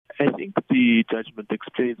I think the judgment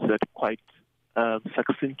explains that quite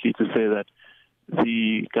succinctly to say that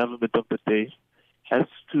the government of the day has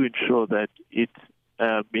to ensure that it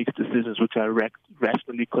makes decisions which are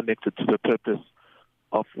rationally connected to the purpose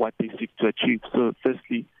of what they seek to achieve. So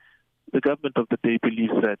firstly, the government of the day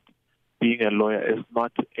believes that being a lawyer is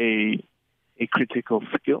not a critical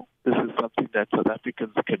skill. This is something that South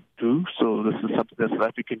Africans can do. So this is something that South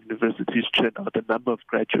African universities churn out a number of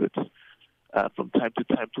graduates from time to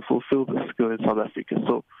time to fulfill the skill in South Africa.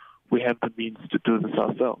 So we have the means to do this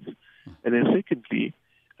ourselves. And then secondly,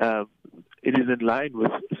 it is in line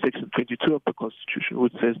with Section 22 of the Constitution,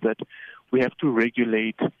 which says that we have to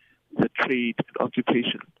regulate the trade and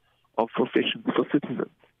occupation of professions for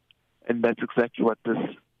citizens. And that's exactly what this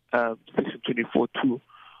Section 24(2)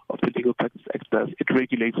 of the Legal Practice Act does. It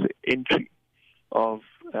regulates the entry of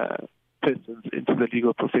persons into the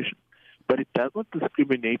legal profession. But it does not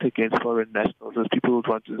discriminate against foreign nationals, as people would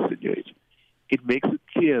want to insinuate. It makes it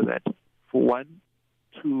clear that for one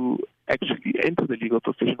to actually enter the legal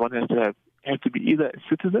profession, one has to be either a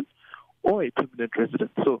citizen or a permanent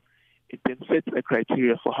resident. So it then sets a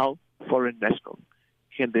criteria for how foreign nationals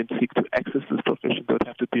can then seek to access this profession. They would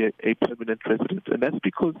have to be a permanent resident, and that's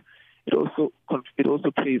because it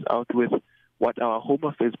also plays out with what our Home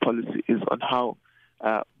Affairs policy is on how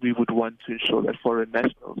we would want to ensure that foreign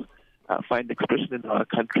nationals find expression in our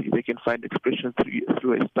country. They can find expression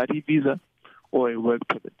through a study visa or a work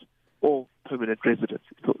permit or permanent residency.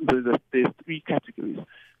 So there's three categories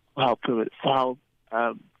for how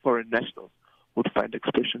foreign nationals would find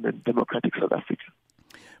expression in democratic South Africa.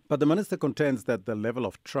 But the minister contends that the level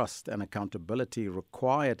of trust and accountability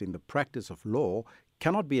required in the practice of law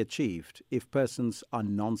cannot be achieved if persons are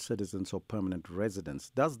non-citizens or permanent residents.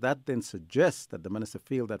 Does that then suggest that the minister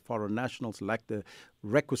feels that foreign nationals lack the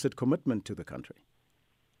requisite commitment to the country?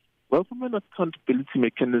 Well, from an accountability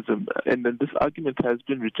mechanism, and then this argument has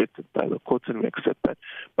been rejected by the court, and we accept that,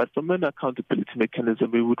 but from an accountability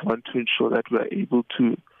mechanism, we would want to ensure that we are able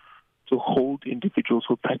to hold individuals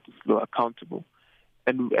who practice law accountable.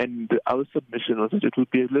 And our submission was that it would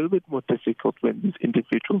be a little bit more difficult when these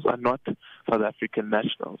individuals are not South African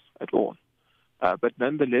nationals at all. But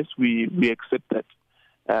nonetheless, we accept that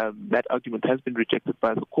that argument has been rejected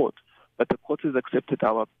by the court. But the court has accepted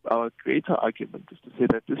our greater argument, is to say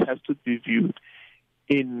that this has to be viewed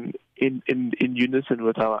in unison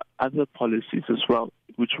with our other policies as well,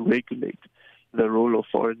 which regulate the role of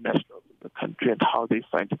foreign nationals in the country and how they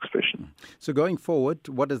find expression. So going forward,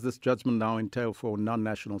 what does this judgment now entail for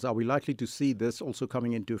non-nationals? Are we likely to see this also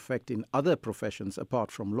coming into effect in other professions apart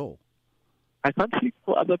from law? I can't speak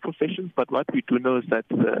for other professions, but what we do know is that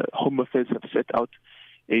the Home Affairs have set out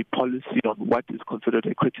a policy on what is considered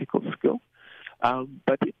a critical skill.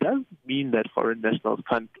 But it does mean that foreign nationals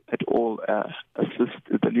can't at all assist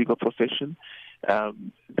the legal profession.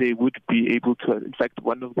 They would be able to, in fact,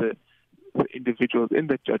 one of the individuals in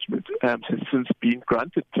the judgment has since been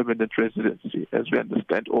granted permanent residency, as we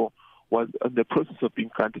understand, or was in the process of being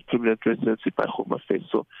granted permanent residency by Home Affairs.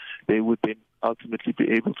 So they would then ultimately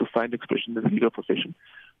be able to find expression in the legal profession.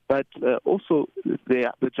 But also,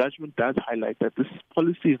 the judgment does highlight that this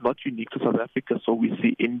policy is not unique to South Africa. So we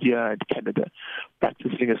see India and Canada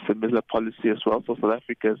practicing a similar policy as well. So South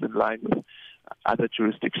Africa is in line with other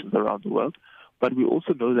jurisdictions around the world. But we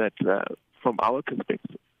also know that from our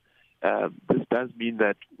perspective, this does mean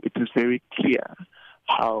that it is very clear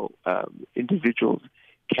how individuals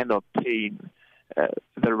can obtain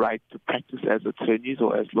the right to practice as attorneys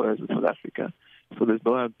or as lawyers in South Africa. So there's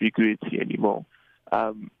no ambiguity anymore.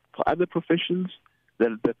 For other professions,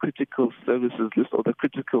 the critical services list or the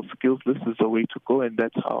critical skills list is the way to go, and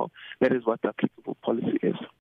that is what the applicable policy is.